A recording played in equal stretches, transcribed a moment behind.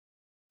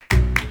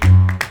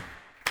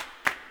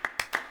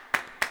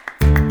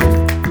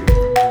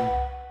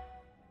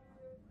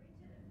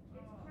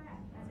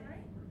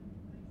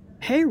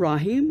Hey,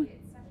 Rahim.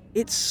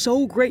 It's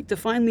so great to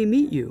finally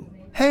meet you.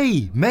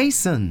 Hey,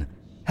 Mason.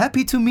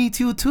 Happy to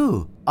meet you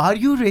too. Are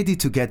you ready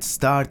to get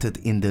started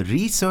in the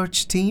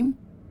research team?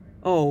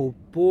 Oh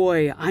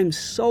boy, I'm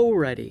so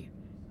ready.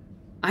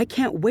 I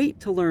can't wait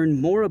to learn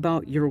more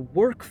about your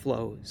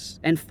workflows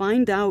and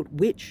find out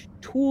which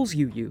tools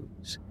you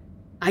use.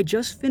 I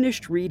just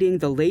finished reading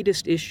the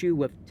latest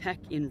issue of Tech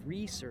in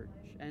Research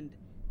and...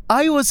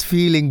 I was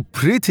feeling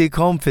pretty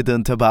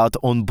confident about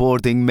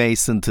onboarding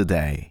Mason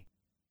today.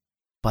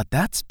 But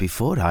that's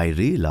before I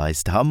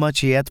realized how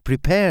much he had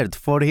prepared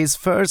for his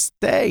first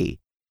day.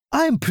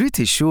 I'm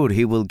pretty sure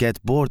he will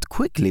get bored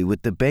quickly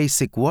with the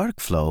basic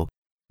workflow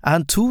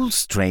and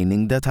tools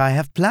training that I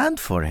have planned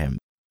for him.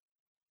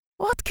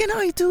 What can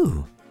I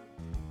do?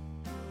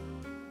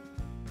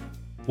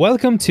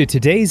 Welcome to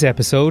today's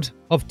episode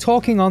of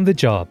Talking on the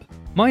Job.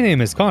 My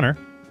name is Connor,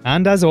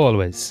 and as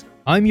always,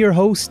 I'm your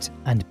host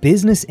and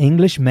business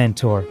English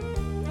mentor.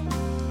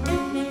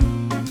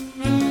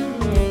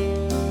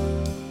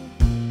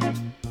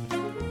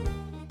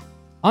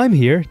 I'm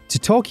here to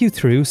talk you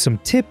through some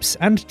tips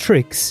and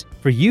tricks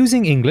for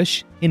using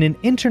English in an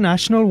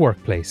international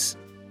workplace.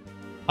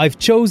 I've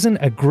chosen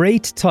a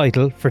great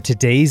title for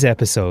today's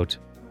episode.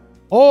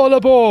 All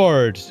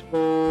aboard!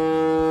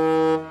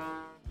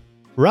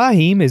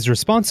 Rahim is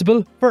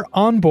responsible for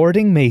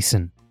onboarding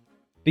Mason.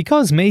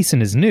 Because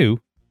Mason is new,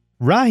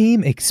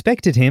 Rahim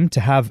expected him to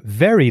have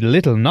very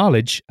little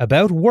knowledge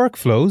about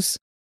workflows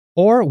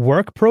or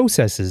work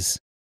processes.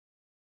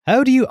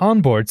 How do you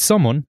onboard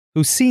someone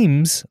who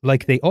seems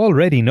like they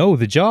already know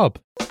the job?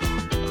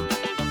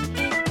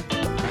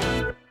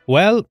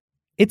 Well,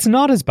 it's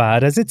not as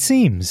bad as it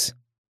seems.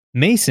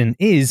 Mason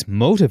is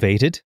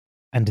motivated,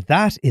 and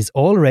that is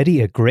already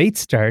a great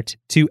start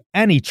to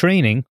any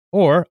training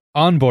or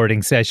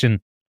onboarding session.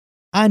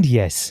 And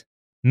yes,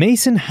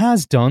 Mason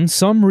has done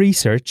some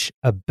research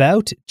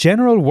about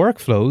general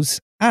workflows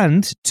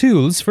and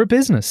tools for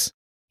business.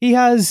 He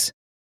has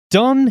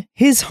done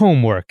his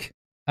homework,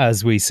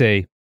 as we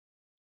say.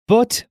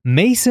 But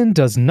Mason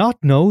does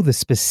not know the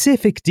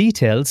specific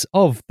details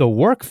of the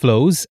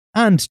workflows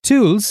and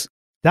tools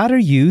that are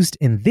used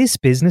in this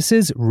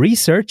business's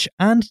research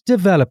and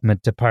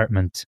development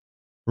department.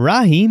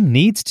 Rahim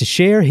needs to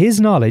share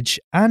his knowledge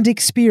and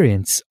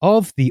experience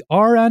of the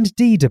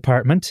R&D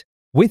department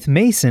with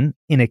Mason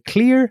in a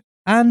clear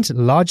and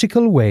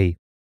logical way.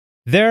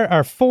 There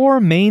are 4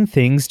 main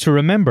things to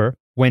remember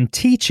when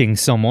teaching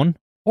someone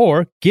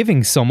or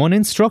giving someone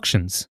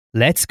instructions.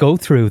 Let's go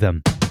through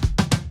them.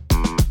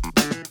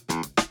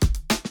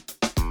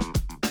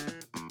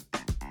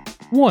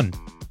 1.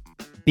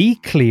 Be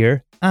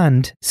clear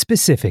and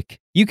specific.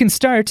 You can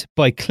start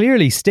by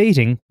clearly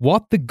stating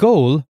what the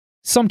goal,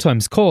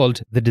 sometimes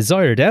called the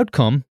desired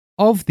outcome,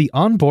 of the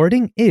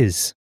onboarding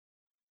is.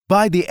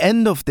 By the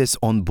end of this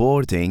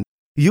onboarding,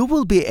 you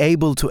will be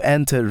able to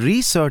enter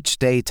research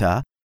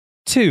data.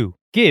 2.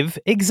 Give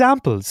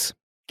examples.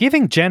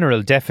 Giving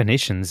general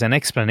definitions and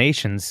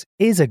explanations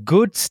is a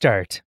good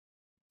start.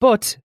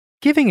 But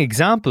giving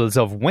examples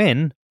of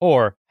when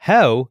or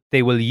how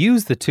they will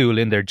use the tool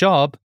in their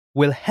job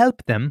will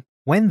help them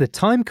when the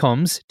time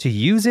comes to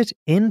use it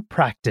in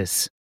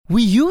practice.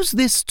 We use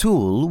this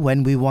tool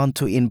when we want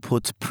to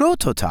input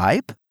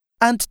prototype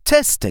and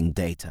testing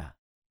data.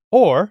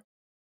 Or,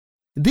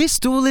 this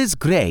tool is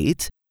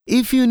great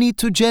if you need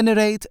to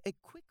generate a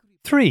quick...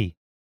 3.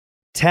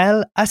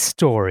 Tell a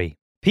story.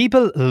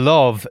 People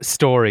love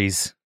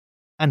stories.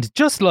 And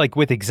just like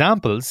with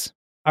examples,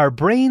 our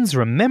brains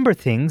remember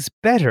things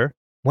better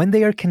when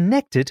they are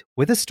connected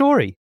with a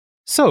story.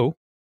 So,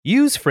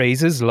 use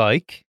phrases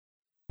like,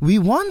 we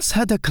once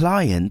had a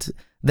client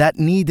that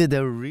needed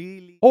a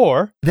really...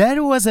 Or,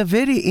 there was a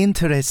very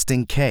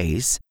interesting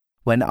case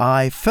when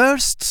I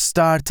first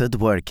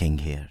started working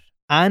here.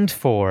 And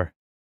 4.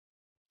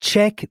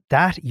 Check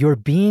that you're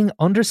being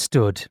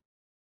understood.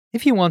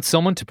 If you want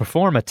someone to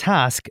perform a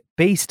task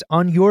based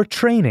on your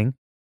training,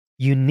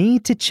 you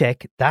need to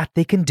check that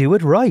they can do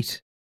it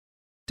right.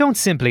 Don't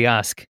simply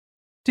ask,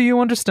 do you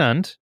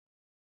understand?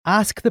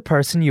 Ask the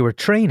person you are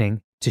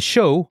training to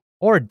show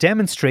or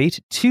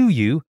demonstrate to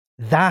you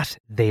that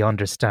they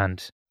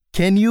understand.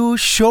 Can you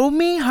show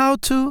me how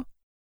to?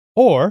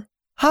 Or,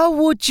 how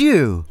would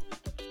you?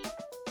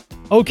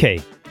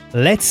 Okay,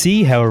 let's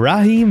see how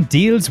Rahim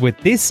deals with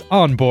this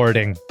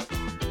onboarding.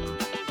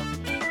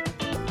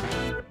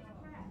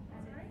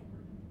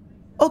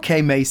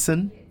 Okay,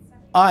 Mason.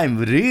 I'm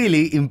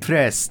really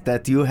impressed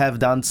that you have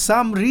done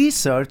some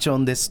research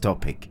on this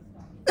topic.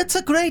 It's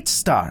a great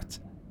start.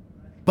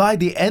 By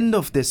the end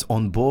of this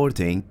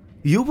onboarding,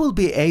 you will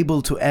be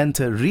able to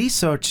enter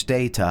research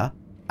data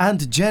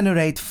and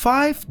generate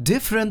 5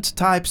 different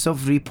types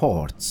of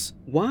reports.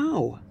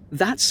 Wow,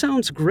 that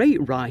sounds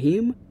great,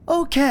 Rahim.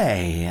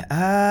 Okay,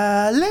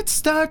 let's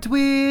start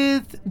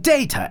with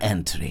data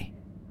entry.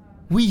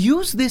 We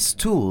use this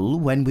tool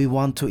when we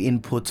want to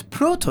input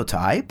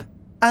prototype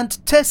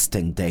and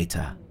testing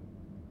data.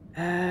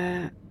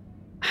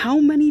 How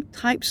many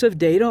types of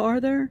data are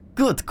there?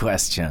 Good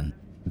question.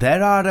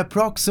 There are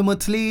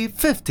approximately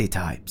 50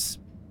 types.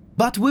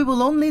 but we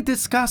will only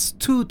discuss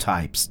 2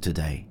 types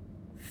today.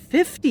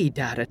 50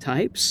 data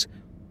types?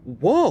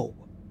 Whoa!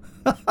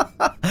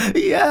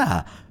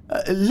 Yeah,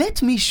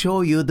 let me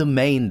show you the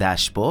main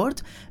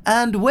dashboard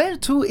and where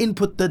to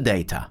input the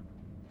data.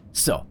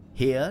 So,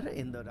 here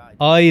in the right...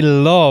 I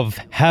love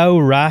how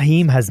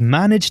Raheem has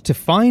managed to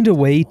find a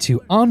way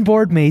to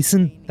onboard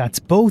Mason that's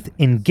both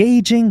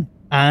engaging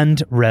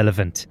and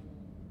relevant.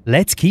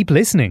 Let's keep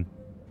listening.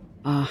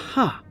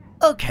 Aha.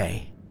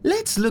 Okay,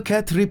 let's look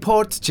at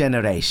report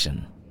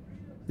generation.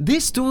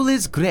 This tool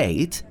is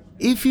great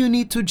if you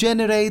need to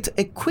generate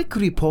a quick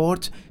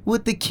report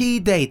with the key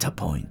data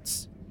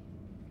points.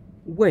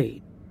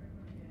 Wait,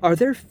 are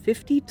there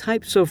 50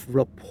 types of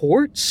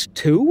reports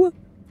too?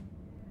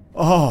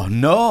 Oh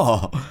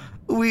no,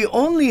 we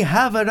only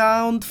have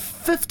around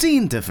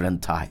 15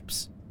 different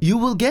types. You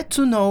will get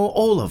to know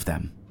all of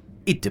them.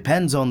 It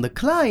depends on the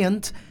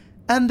client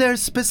and their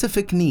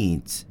specific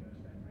needs.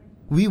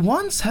 We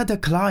once had a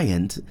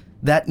client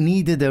that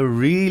needed a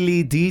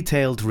really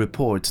detailed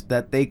report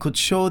that they could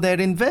show their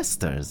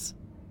investors.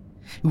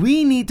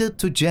 We needed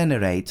to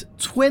generate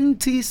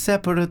 20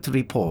 separate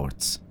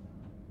reports.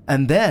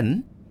 And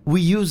then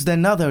we used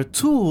another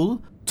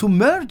tool to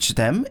merge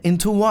them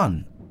into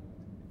one.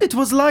 It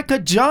was like a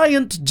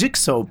giant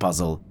jigsaw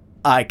puzzle.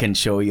 I can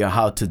show you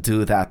how to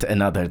do that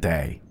another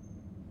day.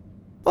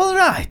 All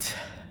right,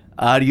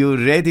 are you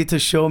ready to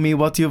show me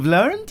what you've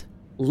learned?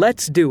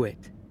 Let's do it.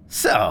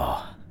 So,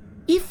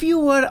 if you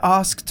were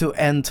asked to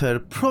enter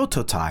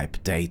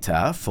prototype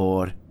data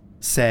for,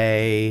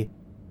 say,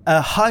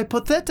 a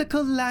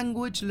hypothetical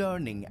language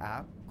learning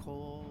app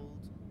called...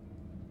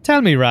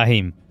 Tell me,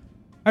 Raheem,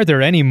 are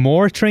there any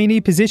more trainee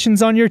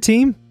positions on your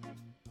team?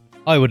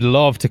 I would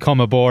love to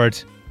come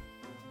aboard.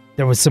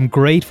 There was some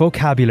great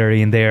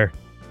vocabulary in there.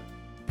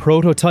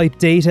 Prototype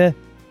data,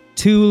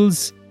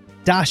 tools,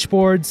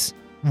 dashboards,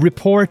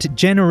 report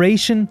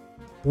generation,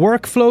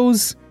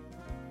 workflows.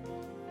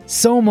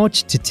 So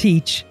much to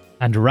teach,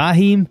 and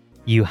Raheem,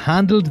 you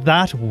handled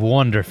that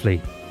wonderfully.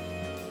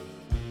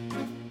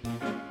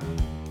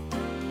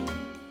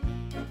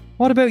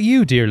 What about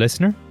you, dear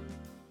listener?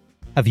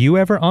 Have you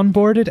ever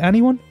onboarded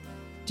anyone?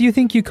 Do you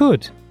think you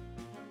could?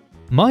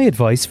 My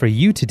advice for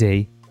you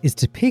today is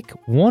to pick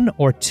 1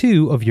 or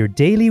 2 of your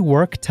daily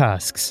work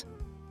tasks.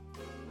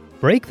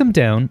 Break them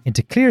down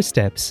into clear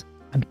steps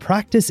and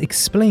practice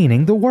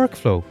explaining the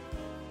workflow.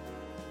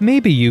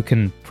 Maybe you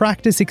can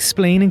practice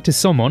explaining to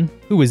someone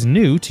who is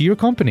new to your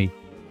company.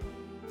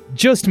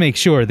 Just make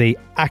sure they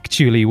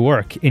actually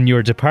work in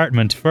your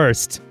department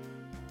first.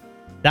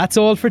 That's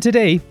all for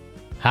today.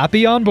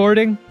 Happy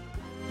onboarding!